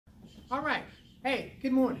All right. Hey,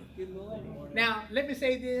 good morning. Good morning. Now, let me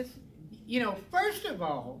say this. You know, first of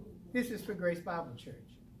all, this is for Grace Bible Church.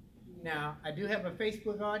 Now, I do have a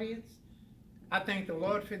Facebook audience. I thank the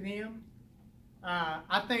Lord for them.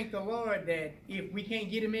 I thank the Lord that if we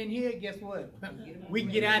can't get them in here, guess what? We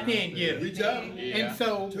can get out there and get them. Reach out. And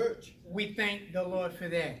so Church. we thank the Lord for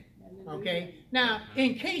that. Okay? Now,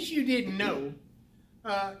 in case you didn't know,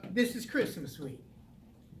 this is Christmas week.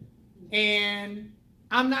 And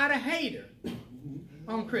I'm not a hater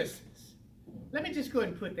on Christmas. Let me just go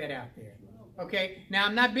ahead and put that out there. Okay? Now,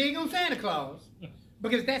 I'm not big on Santa Claus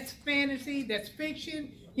because that's fantasy, that's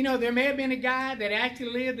fiction. You know, there may have been a guy that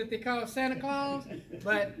actually lived that they call Santa Claus,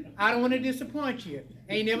 but I don't want to disappoint you.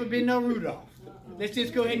 Ain't never been no Rudolph. Let's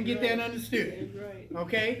just go ahead and get that understood.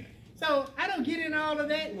 Okay? So, I don't get into all of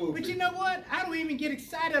that, but you know what? I don't even get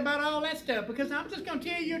excited about all that stuff because I'm just going to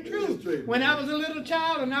tell you the truth. When I was a little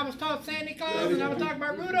child and I was taught Santa Claus and I was talking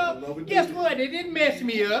about Rudolph, guess what? It didn't mess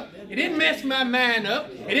me up. It didn't mess my mind up.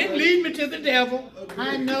 It didn't lead me to the devil.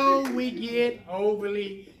 I know we get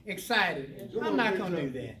overly excited. I'm not going to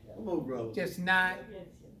do that. Come on, bro. Just not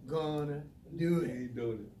going to do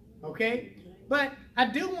it. Okay? But I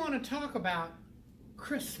do want to talk about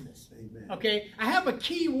Christmas. Amen. Okay? I have a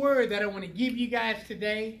key word that I want to give you guys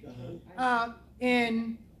today.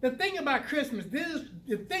 And the thing about Christmas,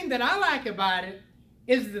 the thing that I like about it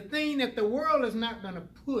is the thing that the world is not going to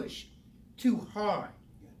push too hard.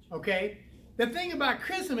 Okay? The thing about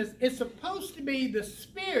Christmas, it's supposed to be the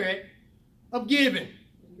spirit of giving.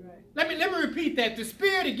 Let me repeat that. The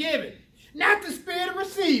spirit of giving. Not the spirit of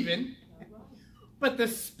receiving, but the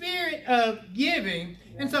spirit of giving.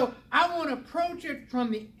 And so I want to approach it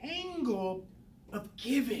from the angle of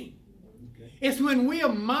giving. It's when we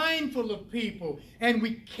are mindful of people and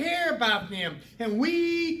we care about them and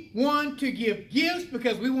we want to give gifts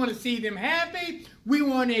because we want to see them happy. We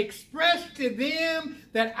want to express to them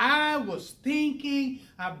that I was thinking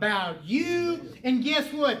about you. And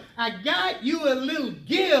guess what? I got you a little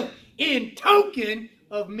gift in token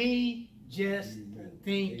of me just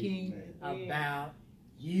thinking about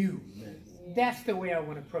you. That's the way I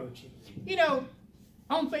want to approach it. You know,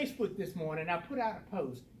 on Facebook this morning, I put out a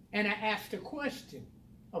post and I asked a question,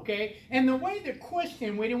 okay? And the way the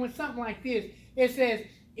question went, it was something like this. It says,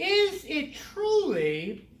 is it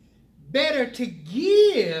truly better to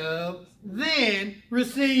give than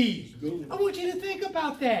receive? I want you to think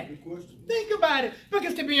about that. Think about it.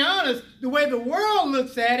 Because to be honest, the way the world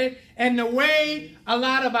looks at it and the way a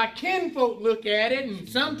lot of our kinfolk look at it and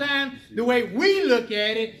sometimes the way we look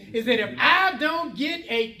at it is that if I don't get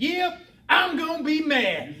a gift, I'm going to be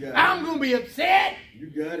mad. I'm going to be upset. You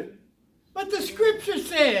got it. But the scripture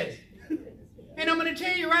says, and I'm going to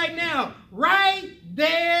tell you right now, right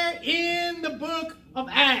there in the book of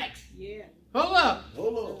Acts. Hold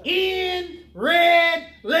up. In red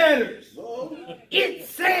letters. It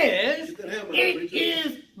says it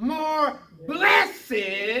is more blessed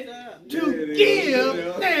to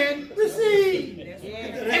give than receive.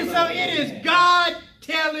 And so it is God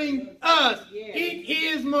telling us it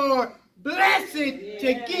is more blessed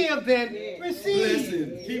to give than receive.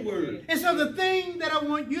 Blessing. Key word. And so the thing that I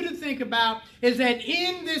want you to think about is that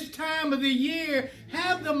in this time of the year,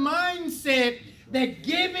 have the mindset that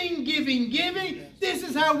giving, this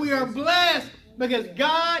is how we are blessed. Because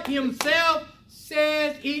God himself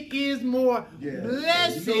says it is more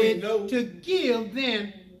blessed to give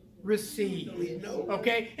than receive.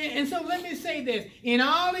 Okay? And so let me say this. In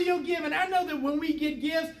all of your giving, I know that when we get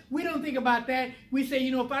gifts, we don't think about that. We say,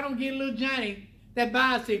 you know, if I don't get little Johnny that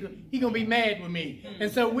bicycle, he's going to be mad with me.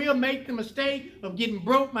 And so we'll make the mistake of getting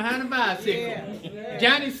broke behind a bicycle.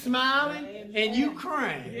 Johnny's smiling and you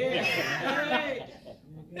crying.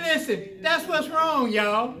 Listen, that's what's wrong,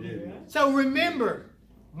 y'all. So remember,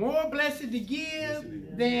 more blessed to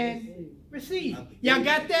give than receive. Y'all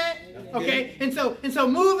got that? Okay? And so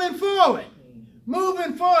moving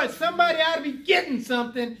forward, somebody ought to be getting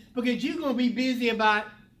something because you're going to be busy about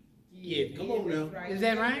giving. Come on now. Is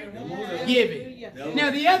that right? Come on now. Giving. Now,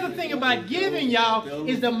 the other thing about giving, y'all,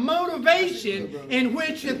 is the motivation in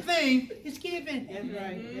which a thing is given.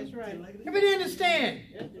 That's right. Everybody understand?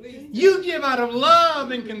 You give out of love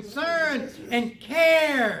and concern and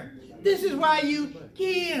care. This is why you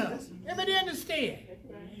give. Everybody understand?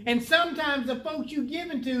 And sometimes the folks you're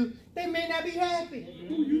giving to, they may not be happy.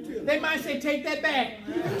 They might say, take that back.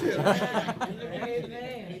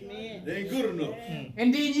 They ain't good enough.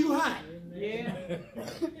 And then you hot.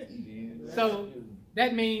 So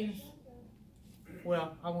that means,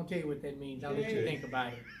 well, I won't tell you what that means. I'll let you think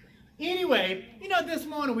about it. Anyway, you know, this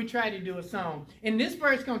morning we tried to do a song. And this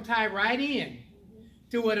verse is going to tie right in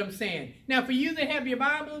to what I'm saying. Now, for you that have your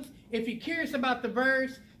Bibles, if you're curious about the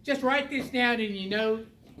verse, just write this down in your note.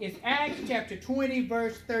 It's Acts chapter 20,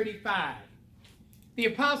 verse 35. The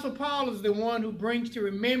Apostle Paul is the one who brings to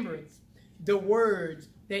remembrance the words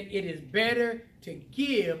that it is better to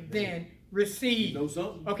give than receive. You know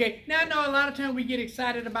something? Okay, now I know a lot of times we get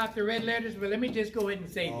excited about the red letters, but let me just go ahead and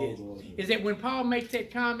say this. Is that when Paul makes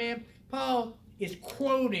that comment, Paul is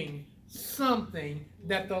quoting something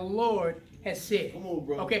that the Lord has said. Come on,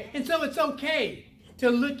 bro. Okay, and so it's okay to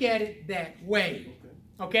look at it that way.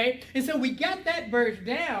 Okay, and so we got that verse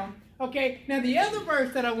down. Okay, now the other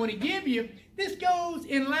verse that I want to give you, this goes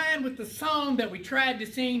in line with the song that we tried to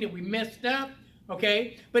sing that we messed up.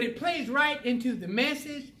 Okay, but it plays right into the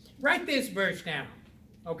message. Write this verse down.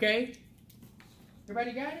 Okay,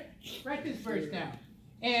 everybody got it? Write this verse down.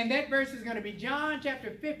 And that verse is going to be John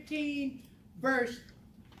chapter 15, verse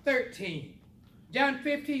 13. John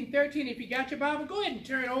 15, 13. If you got your Bible, go ahead and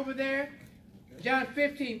turn over there. John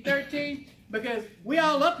 15, 13. Because we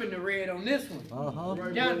all up in the red on this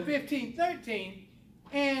one. John 15, 13.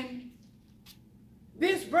 And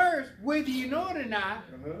this verse, whether you know it or not,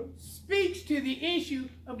 speaks to the issue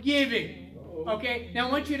of giving. Okay, now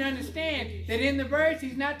I want you to understand that in the verse,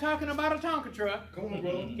 he's not talking about a Tonka truck. Come on,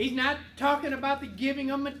 brother. He's not talking about the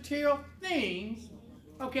giving of material things.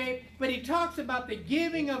 Okay, but he talks about the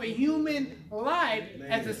giving of a human life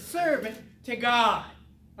as a servant to God.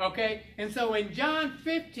 Okay, and so in John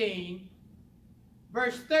 15,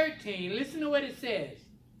 verse 13, listen to what it says.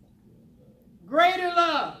 Greater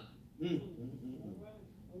love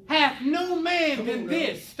hath no man than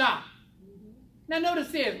this. Stop. Now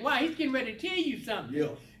notice this. Wow, he's getting ready to tell you something. Yeah.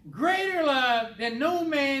 Greater love than no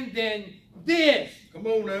man than this. Come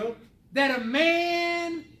on now. That a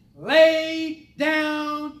man lay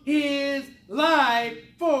down his life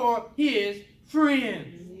for his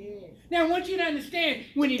friends. Now I want you to understand,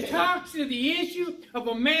 when he talks to the issue of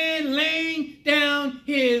a man laying down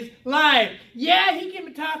his life, yeah, he can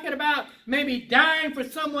be talking about maybe dying for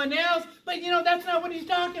someone else, but you know, that's not what he's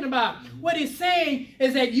talking about. What he's saying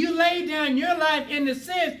is that you lay down your life in the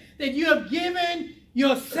sense that you have given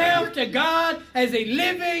yourself to God as a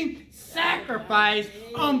living sacrifice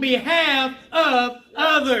on behalf of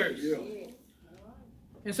others.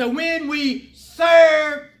 And so when we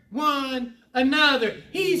serve one another,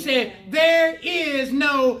 he said, there is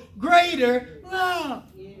no greater love.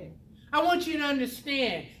 I want you to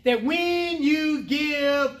understand that when you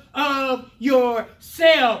give of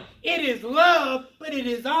yourself, it is love, but it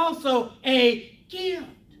is also a gift.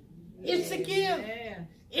 It's a gift.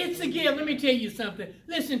 It's a gift. Let me tell you something.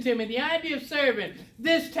 Listen to me. The idea of serving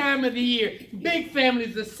this time of the year, big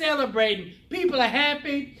families are celebrating. People are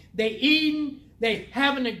happy. They're eating. They're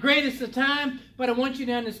having the greatest of time. But I want you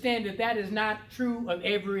to understand that that is not true of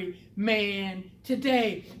every man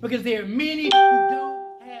today. Because there are many who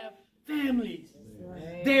don't have families.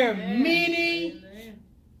 There are many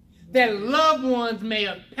that loved ones may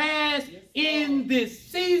have passed in this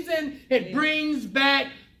season. It brings back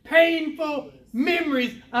painful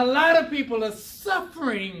memories. A lot of people are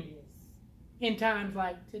suffering in times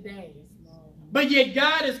like today. But yet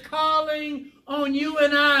God is calling on you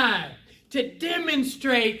and I to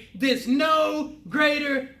demonstrate this no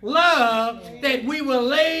greater love, that we will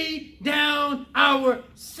lay down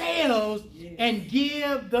ourselves and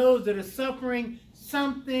give those that are suffering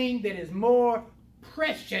something that is more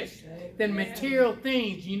precious than material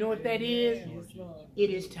things. You know what that is? It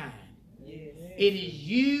is time. It is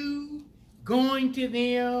you going to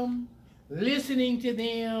them, listening to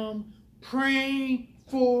them, praying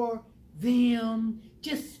for them,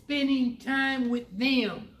 just spending time with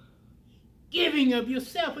them, giving of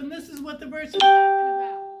yourself. And this is what the verse is talking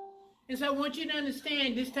about. And so I want you to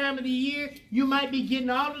understand, this time of the year, you might be getting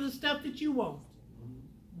all of the stuff that you want.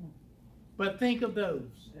 But think of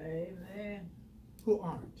those who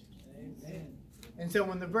aren't. And so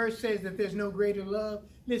when the verse says that there's no greater love,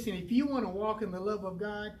 listen, if you want to walk in the love of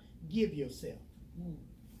God, give yourself.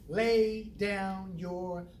 Lay down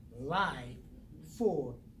your life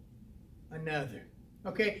for another.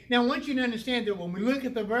 Okay? Now I want you to understand that when we look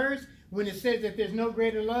at the verse, when it says that there's no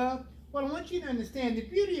greater love, well, I want you to understand the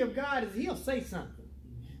beauty of God is he'll say something.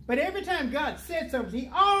 But every time God said something,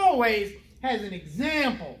 he always has an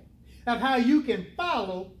example of how you can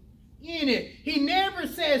follow in it. He never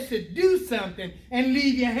says to do something and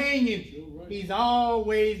leave you hanging. He's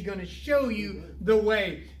always going to show you the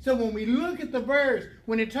way. So when we look at the verse,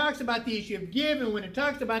 when it talks about the issue of giving, when it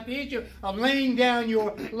talks about the issue of laying down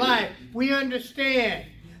your life, we understand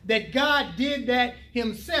that God did that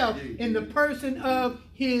himself in the person of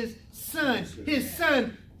his son. His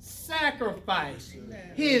son sacrifice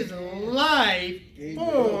his life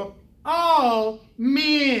for all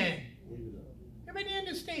men. Everybody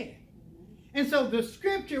understand? And so the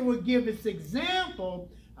scripture will give us example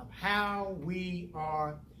of how we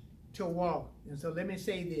are to walk. And so let me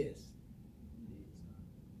say this.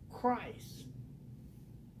 Christ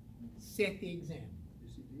set the example.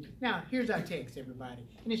 Now, here's our text, everybody.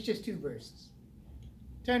 And it's just 2 verses.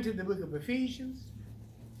 Turn to the book of Ephesians.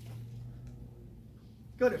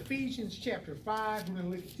 Go to Ephesians chapter 5. We're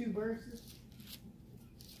going to look at 2 verses.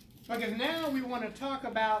 Because now we want to talk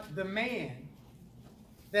about the man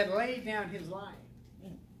that laid down his life.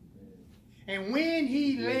 And when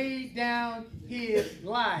he laid down his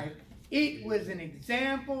life, it was an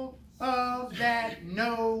example of that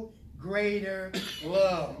no greater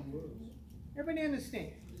love. Everybody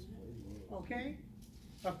understand? Okay?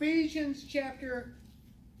 Ephesians chapter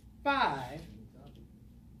 5.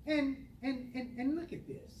 And look at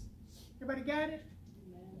this. Everybody got it?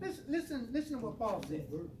 Listen to what Paul says.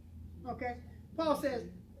 Okay? Paul says,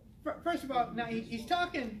 first of all, now he's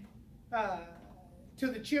talking to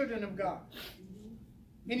the children of God.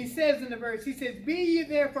 And he says in the verse, he says, be ye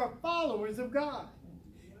therefore followers of God,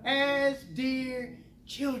 as dear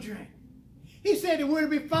children. He said that we're to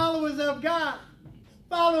be followers of God.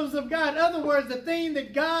 Followers of God. In other words, the thing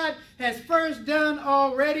that God has first done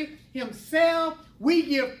already himself, we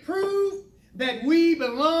give proof that we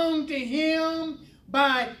belong to him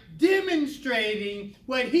by demonstrating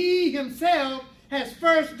what he himself has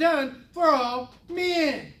first done for all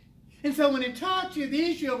men. And so when it talks to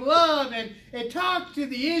the issue of love and it talks to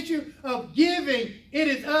the issue of giving, it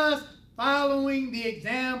is us following the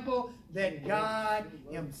example that God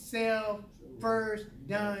himself first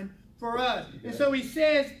done for us. And so he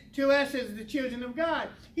says to us as the children of God,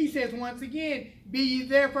 he says once again, be ye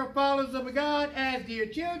therefore followers of God as dear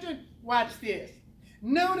children. Watch this.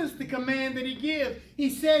 Notice the command that he gives. He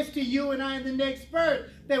says to you and I in the next verse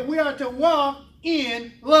that we are to walk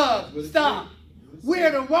in love. Stop. We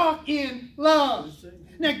are to walk in love.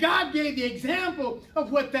 Now God gave the example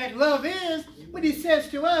of what that love is, but he says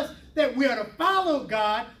to us that we are to follow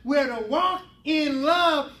God, we are to walk in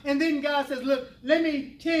love, and then God says, look, let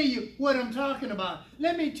me tell you what I'm talking about.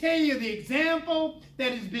 Let me tell you the example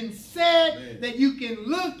that has been set that you can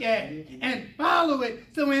look at and follow it.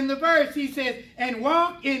 So in the verse he says, and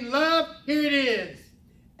walk in love, here it is,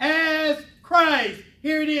 as Christ,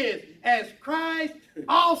 here it is, as Christ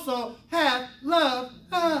also hath loved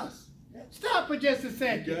us. Stop for just a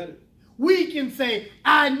second. You got it. We can say,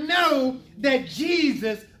 I know that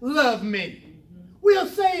Jesus loved me. We'll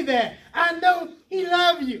say that. I know he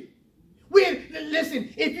loved you.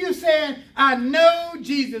 Listen, if you're saying, I know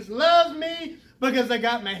Jesus loves me because I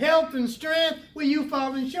got my health and strength, well, you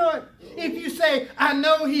falling short. If you say, I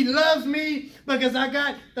know he loves me because I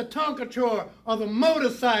got the Tonka truck or the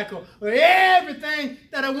motorcycle or everything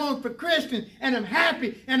that I want for Christian and I'm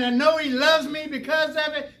happy and I know he loves me because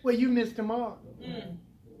of it, well, you missed tomorrow.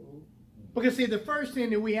 Because see, the first thing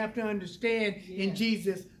that we have to understand in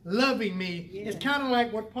Jesus loving me is kind of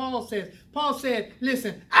like what Paul says. Paul said,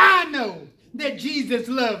 listen, I know that Jesus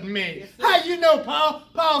loved me. How you know, Paul?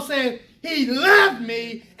 Paul said, he loved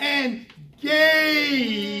me and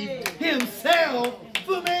gave himself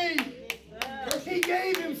for me. He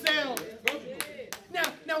gave himself.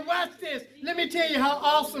 Now watch this. Let me tell you how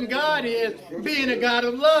awesome God is being a God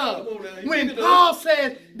of love. When Paul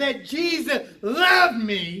says that Jesus loved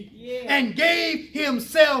me and gave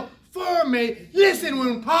himself for me. Listen,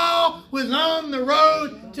 when Paul was on the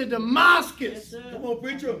road to Damascus, Come on,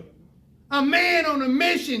 preacher. a man on a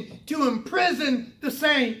mission to imprison the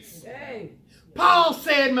saints. Paul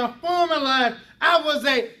said, my former life, I was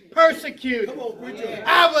a persecutor. Come on, preacher.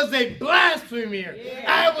 I was a blasphemer.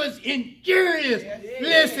 I was injurious.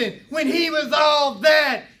 Listen, when he was all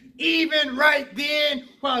that, even right then,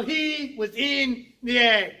 while he was in the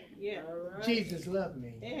act, Jesus loved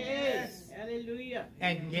me. Hallelujah.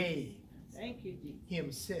 And gave Thank you, Jesus.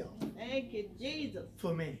 himself Thank you, Jesus.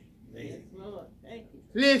 for me. Yes, Lord. Thank you.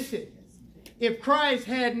 Listen, if Christ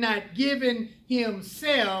had not given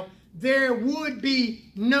himself, there would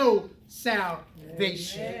be no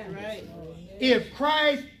salvation. Right. If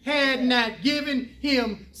Christ had not given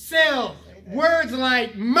himself, words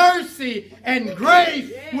like mercy and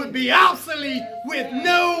grace would be obsolete with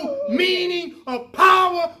no meaning or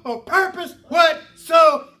power or purpose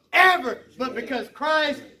whatsoever. But because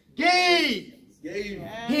Christ gave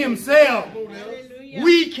himself, Hallelujah.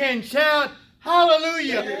 we can shout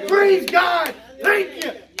hallelujah. Praise God. Thank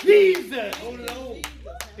you, Jesus.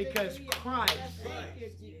 Because Christ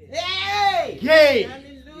Hey! gave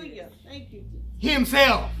Hallelujah. Thank you, Jesus.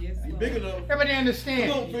 himself Yes, You Lord. Big enough. Everybody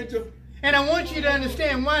understand? Come on, preacher. And I want you to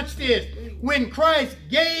understand, watch this. When Christ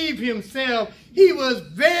gave himself, he was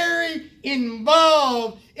very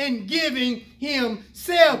involved in giving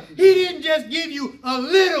himself. He didn't just give you a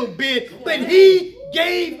little bit, but he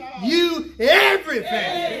gave you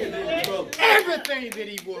everything. Everything that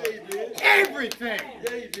he was. Everything.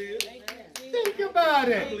 Yeah, you did. Think about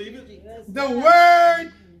I it. believe it. The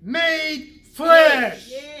Word made flesh.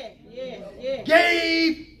 Yeah, yeah, yeah.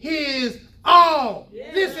 Gave his all.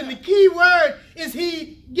 Listen, the key word is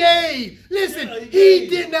he gave. Listen, Yeah, he he gave.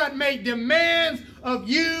 did not make demands of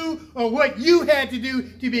you or what you had to do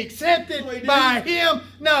to be accepted No, he by him.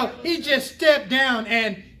 No, he just stepped down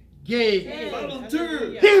and gave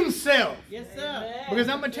Volunteer. himself. Yes, sir. Because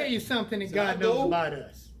I'm going to tell you something that God knows about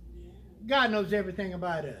us. God knows everything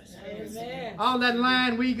about us. Amen. All that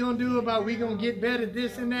lying we going to do about we going to get better,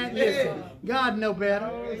 this and that. Listen, God know better.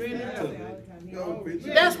 Go,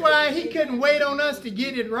 preacher. That's why he couldn't wait on us to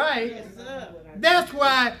get it right. Yes, sir. That's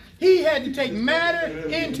why he had to take matter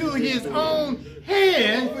into his own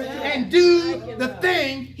hands and do the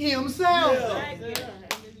thing himself. Hallelujah.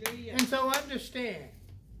 And so understand,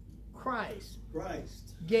 Christ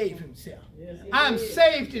Christ. gave himself. I'm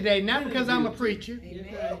saved today, not because I'm a preacher.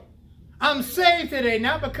 That's right. I'm saved today,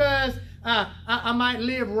 not because I might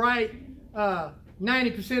live right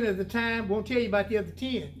 90% of the time. Won't tell you about the other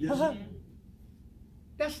 10. Yes.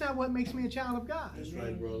 That's not what makes me a child of God. That's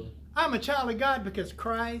right, brother. I'm a child of God because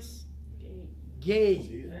Christ gave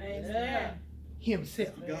See it? Amen.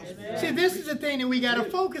 himself. The gospel. See, this is the thing that we got to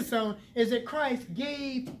focus on, is that Christ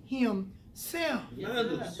gave himself.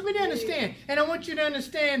 Remind us. Let me understand. And I want you to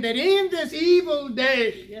understand that in this evil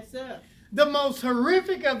day, Yes, sir. the most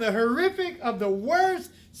horrific of the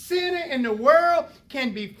worst sinner in the world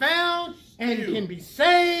can be found and Still. can be Still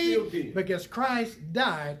saved can. because Christ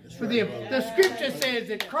died for right, them. brother. The scripture says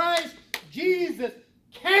that Christ Jesus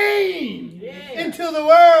came Yeah. into the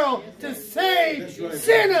world to save That's right.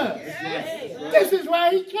 sinners. That's right. That's This right. is why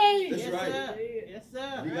he came. That's Yes, right. sir. Yes,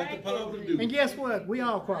 sir. You got the power to do And it. guess what? We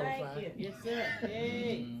all qualify. Yes, sir.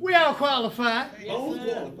 Hey. We all qualify. Bones Yes,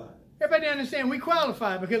 sir. qualified. Everybody understand we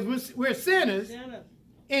qualify because we're sinners Sinner.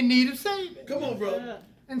 in need of saving. Come on, brother. Sir.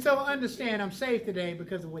 And so understand I'm saved today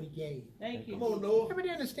because of what he gave. Thank you. Come on, Noah. Everybody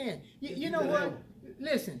understand. You know what?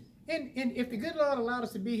 Listen, and if the good Lord allowed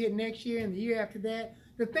us to be here next year and the year after that,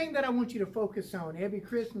 the thing that I want you to focus on every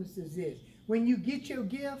Christmas is this. When you get your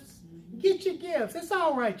gifts, get your gifts. It's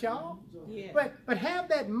all right, y'all. Yeah. But have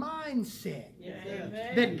that mindset Yes,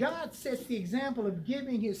 sir. that God sets the example of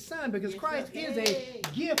giving his son because Christ is a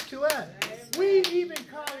gift to us. We even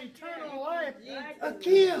call eternal life a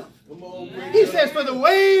gift. Come on, He preacher. says, for the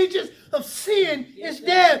wages of sin is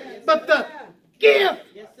death, but the gift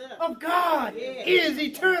Yes, sir. of God is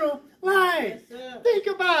eternal life. Yes, sir. Think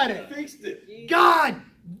about it. Fixed it. God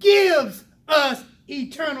gives us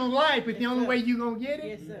eternal life, but the only way you're going to get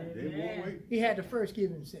Yes, it, sir. They won't wait. he had to first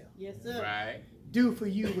give himself. Yes, sir. Right. Do for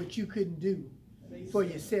you what you couldn't do for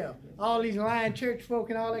yourself. All these lying church folk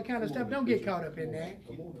and all that kind of stuff, don't get caught up in that.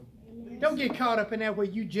 Come on. Don't get caught up in that where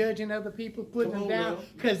you judging other people, putting Come them on down now.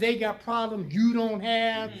 because they got problems you don't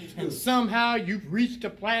have, and somehow you've reached a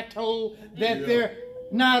plateau that Yeah. they're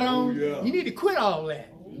not on. yeah. You need to quit all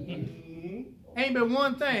that. Mhm. Ain't but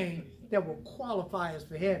one thing that will qualify us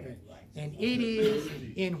for heaven, and it is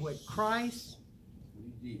in what Christ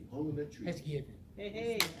He did. Hung on that tree. has given. Hey,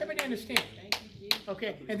 hey. Everybody understand? Thank you, Jesus.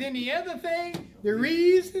 Okay, and then the other thing, the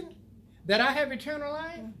reason that I have eternal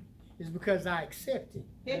life is because I accepted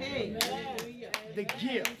Hey, hey. Hallelujah. the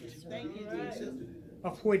gift Thank you, Jesus.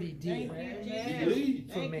 of what he did. Thank you, He Jesus. believed.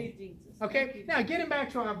 For Thank me. you, Jesus. Okay, now getting back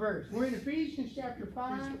to our verse. We're in Ephesians chapter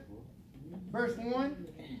 5, verse 1.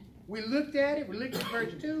 We looked at it. We looked at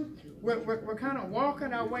verse 2. We're kind of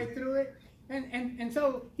walking our way through it. And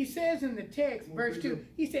so he says in the text, verse 2,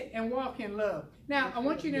 he said, and walk in love. Now, I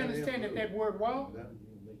want you to understand that word walk,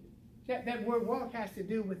 that word walk has to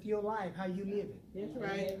do with your life, how you live it, That's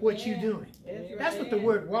right. what you doing. That's right. That's what the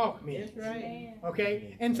word walk means. That's right.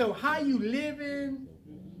 Okay? And so how you living,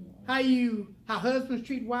 how husbands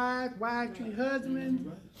treat wives, wives treat husbands,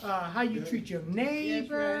 how you treat your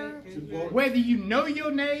neighbor, That's right. whether you know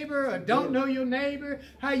your neighbor or don't know your neighbor,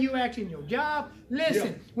 how you act in your job.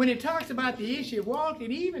 Listen, when it talks about the issue of walk,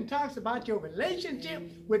 it even talks about your relationship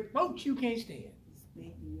with folks you can't stand.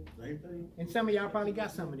 Same thing. And some of y'all probably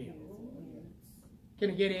got some of them.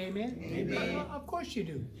 Can I get an amen? Amen. Of course you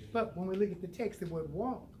do. But when we look at the text, the word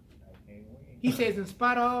walk, he says, in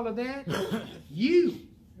spite of all of that, you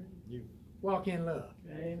walk in love.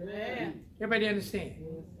 Amen. Everybody understand?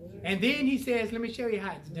 And then he says, let me show you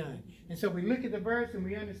how it's done. And so we look at the verse and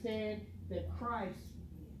we understand that Christ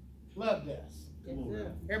loved us. Yes,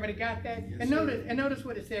 sir. Everybody got that? Yes, and sir. notice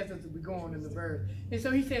what it says as we go on in the verse. And so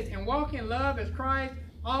he says, and walk in love as Christ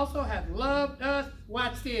also hath loved us.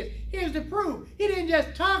 Watch this. Here's the proof. He didn't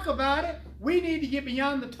just talk about it. We need to get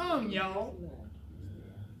beyond the tongue, y'all,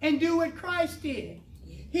 and do what Christ did.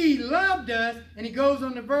 He loved us, and he goes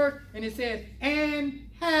on the verse, and it says, and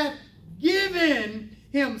hath given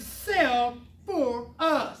himself for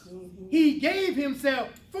us. He gave himself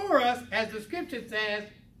for us, as the scripture says,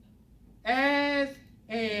 as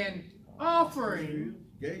an offering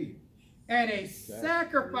Gave. and a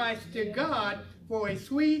sacrifice to God for a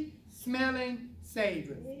sweet smelling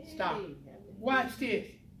savor. Stop. Watch this.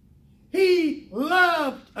 He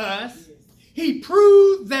loved us. He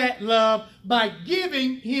proved that love by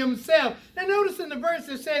giving himself. Now notice in the verse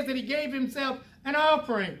it says that he gave himself an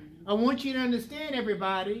offering. I want you to understand,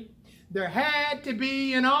 everybody, there had to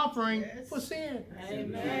be an offering for sin.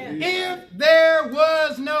 Amen. If there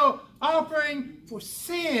was no offering for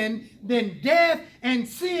sin, then death and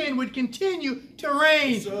sin would continue to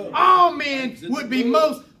reign. Yes, sir. All men would be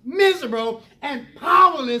most miserable and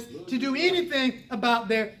powerless to do anything about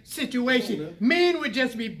their situation. Men would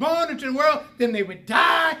just be born into the world, then they would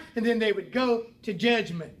die, and then they would go to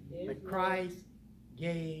judgment. But Christ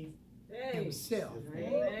gave himself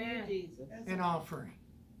Amen. Jesus. an offering.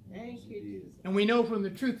 Thank you, Jesus. And we know from the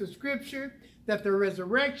truth of Scripture that the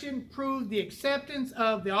resurrection proves the acceptance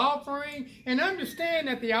of the offering, and understand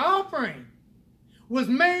that the offering was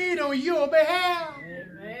made on your behalf.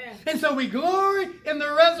 Amen. And so we glory in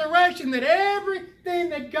the resurrection, that everything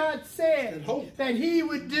that God said that he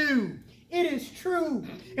would do, it is true.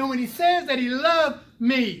 And when he says that he loved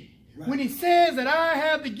me, when he says that I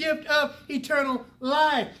have the gift of eternal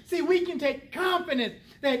life, see, we can take confidence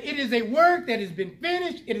that it is a work that has been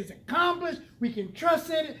finished, it is accomplished, we can trust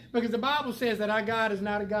in it, because the Bible says that our God is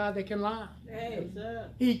not a God that can lie. Yes, sir.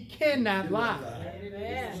 He cannot lie.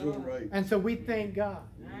 Amen. So right. And so we thank God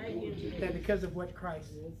Thank you, Jesus. that because of what Christ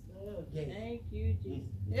Yes, sir. gave. Thank you, Jesus.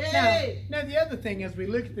 Now, Hey! now the other thing, as we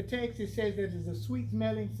look at the text, it says that it's a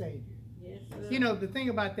sweet-smelling Savior. Yes, sir. You know, the thing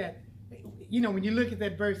about that, you know, when you look at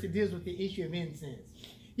that verse, it deals with the issue of incense.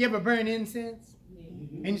 You ever burn incense?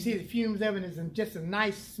 And you see the fumes of it, and just a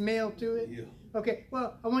nice smell to it? Yeah. Okay,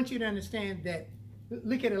 well, I want you to understand that,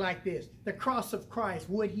 look at it like this. The cross of Christ,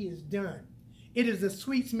 what he has done. It is a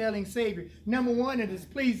sweet-smelling Savior. Number one, it is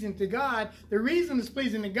pleasing to God. The reason it's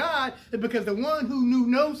pleasing to God is because the one who knew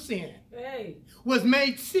no sin Hey! was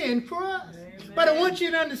made sin for us. Amen. But I want you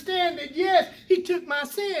to understand that, yes, he took my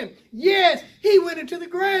sin. Yes, he went into the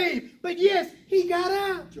grave. But yes, he got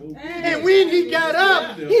up. Job. And when he got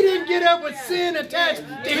up, he didn't get up with sin attached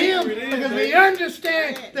to him, because we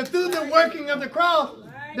understand that through the working of the cross,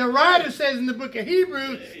 the writer says in the book of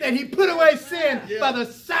Hebrews that he put away sin by the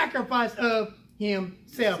sacrifice of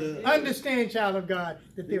himself. Understand, child of God,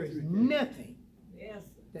 that there is nothing Yes.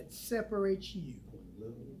 that separates you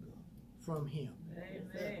from him.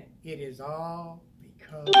 Amen. It is all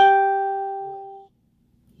because of what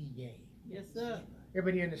he gave. Yes, sir.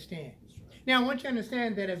 Everybody understand? Now, I want you to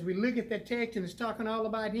understand that as we look at that text and it's talking all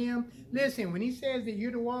about him, listen, when he says that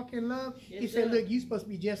you're to walk in love, he Yes, said, sir. look, you're supposed to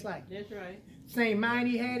be just like him. That's right. Same mind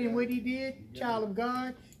he had in what he did, child of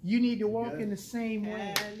God, you need to walk in the same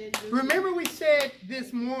way. Hallelujah. Remember we said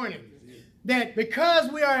this morning that because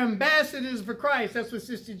we are ambassadors for Christ, that's what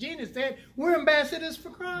Sister Gina said, we're ambassadors for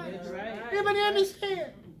Christ. That's right. Everybody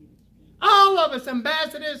understand? All of us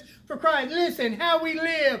ambassadors for Christ. Listen, how we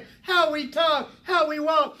live, how we talk, how we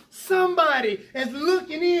walk. Somebody is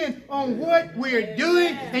looking in on what we're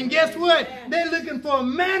doing. And guess what? They're looking for a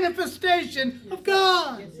manifestation of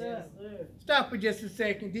God. Yes, sir. Stop for just a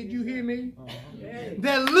second. Did you hear me? Hey.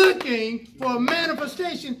 They're looking for a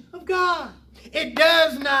manifestation of God. It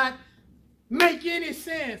does not make any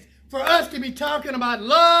sense for us to be talking about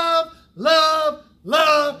love, love,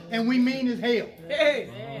 love, and we mean as hell.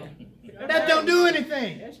 Hey. That don't do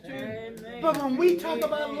anything. That's true. Amen. But when we talk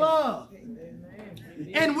about love,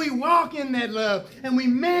 and we walk in that love, and we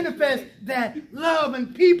manifest that love,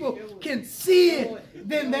 and people can see it,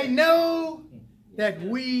 then they know that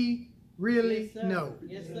we really Yes, sir. know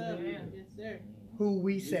Yes, sir. Yes, sir. who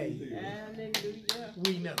we say Hallelujah.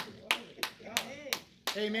 we know. Hey.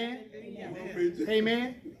 Amen? Hallelujah.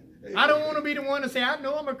 Amen? I don't want to be the one to say, I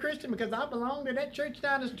know I'm a Christian because I belong to that church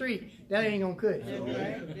down the street. That ain't going to cut That's it.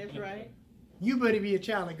 right. That's right. You better be a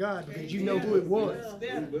child of God because you know who it was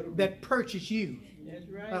That's that purchased you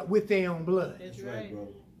right. with their own blood. That's right.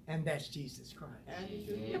 And that's Jesus Christ.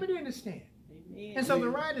 Hallelujah. Everybody understand? Amen. And so the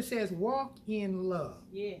writer says, walk in love.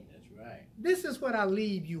 Yeah. That's right. This is what I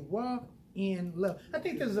leave you. Walk in love. I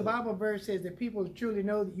think there's a Bible verse says that people truly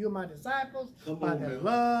know that you're my disciples by the now.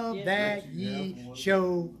 love Yes. that ye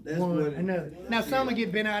show That's one what- another. Now some will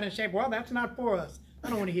get bent out of shape. Well, that's not for us. I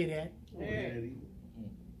don't want to hear that. Yeah.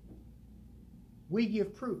 We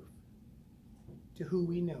give proof to who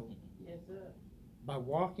we know Yes, sir. by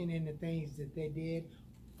walking in the things that they did,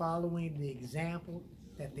 following the example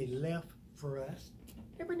that they left for us.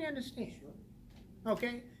 Everybody understand?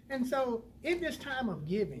 Okay? And so, in this time of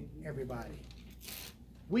giving, everybody,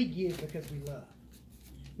 we give because we love.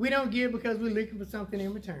 We don't give because we're looking for something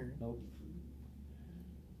in return. Nope.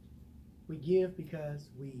 We give because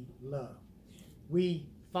we love. We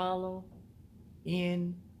follow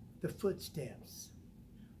in the footsteps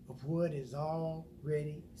of what is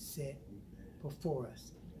already set before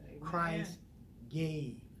us. Christ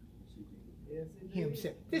gave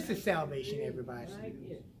himself. This is salvation, everybody.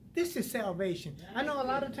 This is salvation. I know a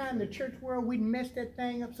lot of time in the church world we messed that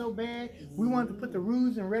thing up so bad. We wanted to put the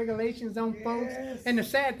rules and regulations on folks. And the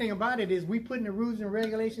sad thing about it is we putting the rules and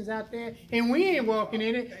regulations out there and we ain't walking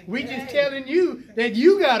in it. We just telling you that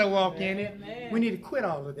you got to walk in it. We need to quit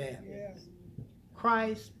all of that.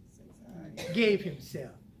 Christ gave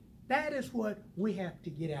himself. That is what we have to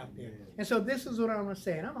get out there. And so this is what I'm going to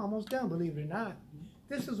say. And I'm almost done, believe it or not.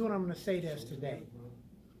 This is what I'm going to say to us today.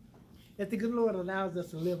 That the good Lord allows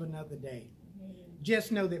us to live another day.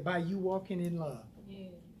 Just know that by you walking in love,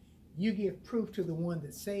 you give proof to the one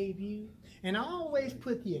that saved you. And I always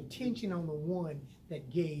put the attention on the one that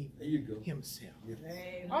gave himself.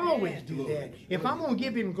 Always do that. If I'm going to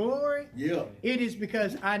give him glory, it is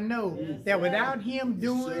because I know that without him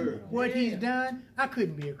doing what he's done, I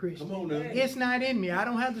couldn't be a Christian. Come on now. It's not in me. I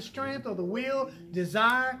don't have the strength or the will,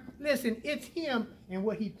 desire. Listen, it's him and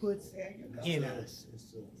what he puts in us.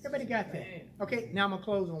 Everybody got that? Okay, now I'm going to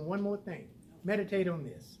close on one more thing. Meditate on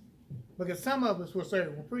this. Because some of us will say,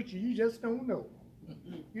 well, preacher, you just don't know.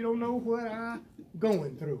 You don't know what I'm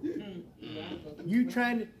going through. You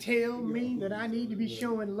trying to tell me that I need to be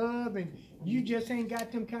showing love and you just ain't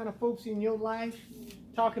got them kind of folks in your life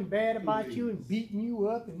talking bad about you and beating you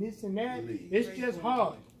up and this and that. It's just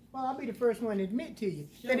hard. Well, I'll be the first one to admit to you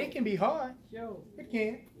that it can be hard. It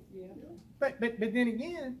can. But then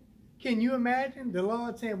again, can you imagine the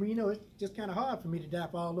Lord saying, well, you know, it's just kind of hard for me to die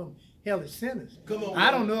for all them hellish sinners. Come on, I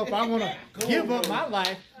don't know if I want Come to give on, up man. my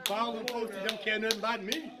life for all them folks that don't care nothing about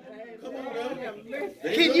me. Come on now.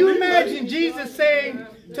 Can you imagine Jesus saying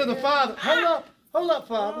to the Father, hold up,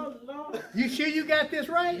 Father. You sure you got this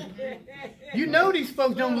right? You know these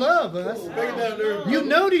folks don't love us. You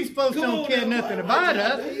know these folks don't care nothing about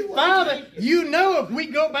us. Father, you know if we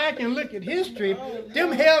go back and look at history,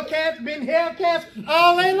 them Hellcats been Hellcats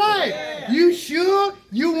all their life. You sure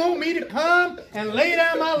you want me to come and lay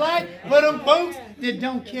down my life for them folks that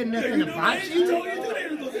don't care nothing about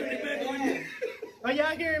you? Are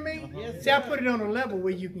y'all hearing me? Yes, See, I put it on a level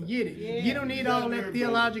where you can get it. You don't need all that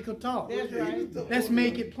theological talk. That's right. Let's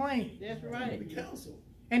make it plain. That's right.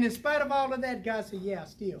 And in spite of all of that, God said, yeah, I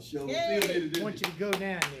still Yeah. want you to go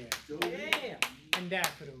down there Yeah. and die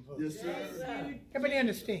for them folks. Yes, sir. Everybody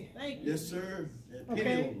understand? Thank you. Yes, sir.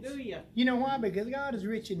 Okay. Hallelujah. You know why? Because God is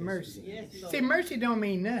rich in mercy. Yes, Lord. See, mercy don't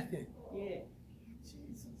mean nothing Yeah.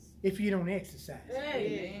 if you don't exercise.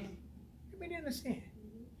 Hey. Everybody understand?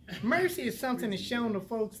 Mercy is something that's shown to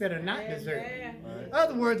folks that are not deserving. Yeah. In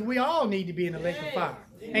other words, we all need to be in the lake of fire.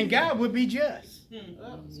 And God would be just.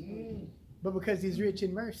 But because he's rich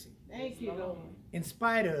in mercy, Thank you, Lord. in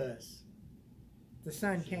spite of us, the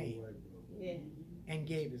Son came Yeah. and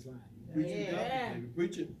gave his life.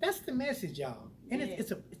 Preaching. That's the message, y'all. And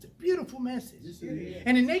it's a beautiful message. Yes, it is.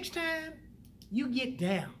 And the next time you get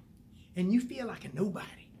down and you feel like a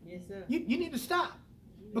nobody, Yes, sir. you need to stop.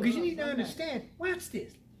 Because you need to understand, watch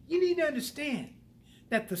this. You need to understand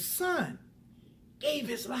that the Son gave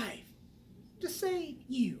his life to save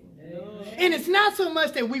you. And it's not so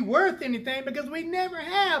much that we worth anything because we never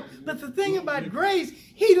have. But the thing about grace,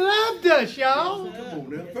 he loved us, y'all. Come on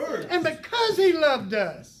now, first. And because he loved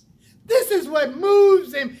us, this is what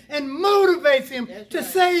moves him and motivates him to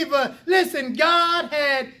save us. Listen, God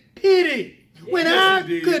had pity when I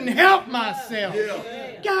couldn't help myself.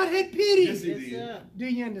 God had pity. Yes, he did. sir. Do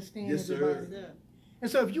you understand? Yes, sir. everybody? Sir. And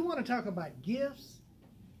so if you want to talk about gifts,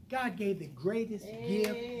 God gave the greatest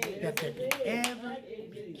gift that there could ever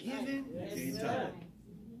be given. Can't talk.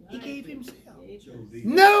 He gave himself. Sure did.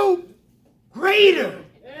 No greater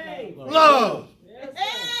Hey. love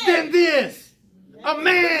than this. A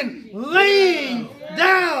man laying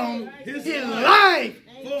down his life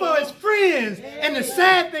for his friends. And the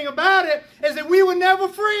sad thing about it is that we were never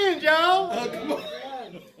friends, y'all. Come on.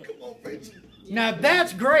 Come on, preacher. Now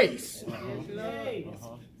that's grace.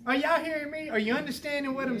 Are y'all hearing me? Are you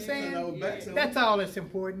understanding what I'm And saying? our backs are- That's all that's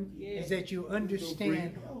important, Yeah. is that you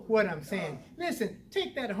understand what I'm saying. Listen,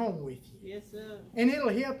 take that home with you, Yes, sir. and it'll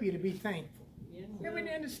help you to be thankful. Yes, Everybody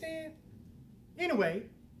sir. understand? Anyway,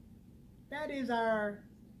 that is our,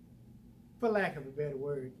 for lack of a better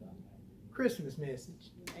word, Christmas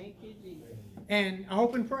message. Thank you, Jesus. And I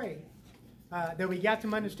hope and pray that we got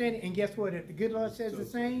some understanding. And guess what? If the good Lord says the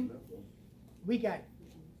same, we got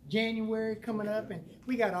January coming up, and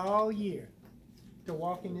we got all year to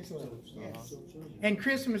walk in this love. And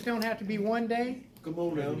Christmas don't have to be one day. Come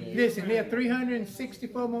on now. Listen, there are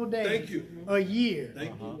 364 more days Thank you. a year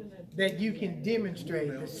Thank you. that you can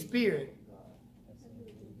demonstrate the spirit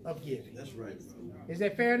of giving. That's right. Is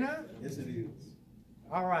that fair enough? Yes, it is.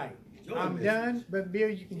 All right. Joy I'm message. done. Brother Bill,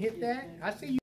 you can hit that. I see you.